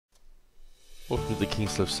Welcome to the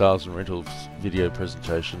Kingscliff Sales and Rentals video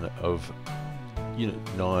presentation of Unit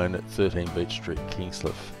 9, 13 Beach Street,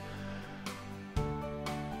 Kingscliff.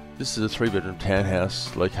 This is a 3-bedroom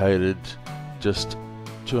townhouse located just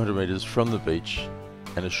 200 metres from the beach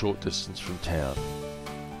and a short distance from town.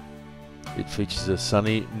 It features a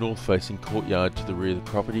sunny north-facing courtyard to the rear of the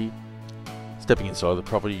property. Stepping inside the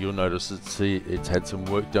property, you'll notice it's had some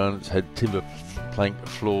work done. It's had timber plank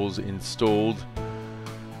floors installed.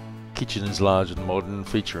 Kitchen is large and modern,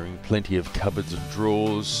 featuring plenty of cupboards and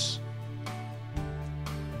drawers.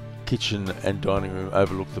 Kitchen and dining room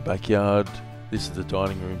overlook the backyard. This is the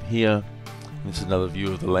dining room here. This is another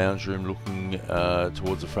view of the lounge room looking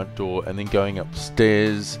towards the front door, and then going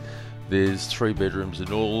upstairs there's 3 bedrooms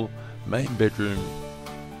in all. Main bedroom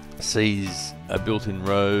sees a built-in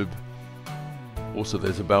robe. Also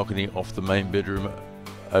there's a balcony off the main bedroom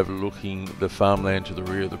overlooking the farmland to the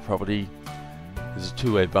rear of the property. There's a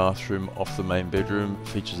 2-way bathroom off the main bedroom.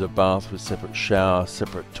 Features a bath with separate shower,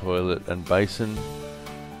 separate toilet and basin.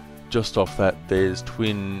 Just off that there's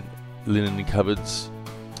twin linen cupboards,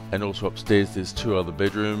 and also upstairs there's 2 other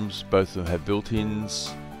bedrooms. Both of them have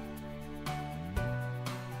built-ins.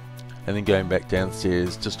 And then going back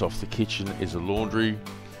downstairs, just off the kitchen, is a laundry.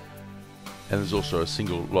 And there's also a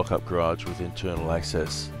single lock-up garage with internal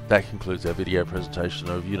access. That concludes our video presentation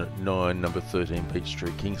of Unit 9, number 13 Beach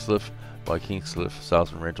Street, Kingscliff by Kingscliff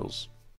Sales and Rentals.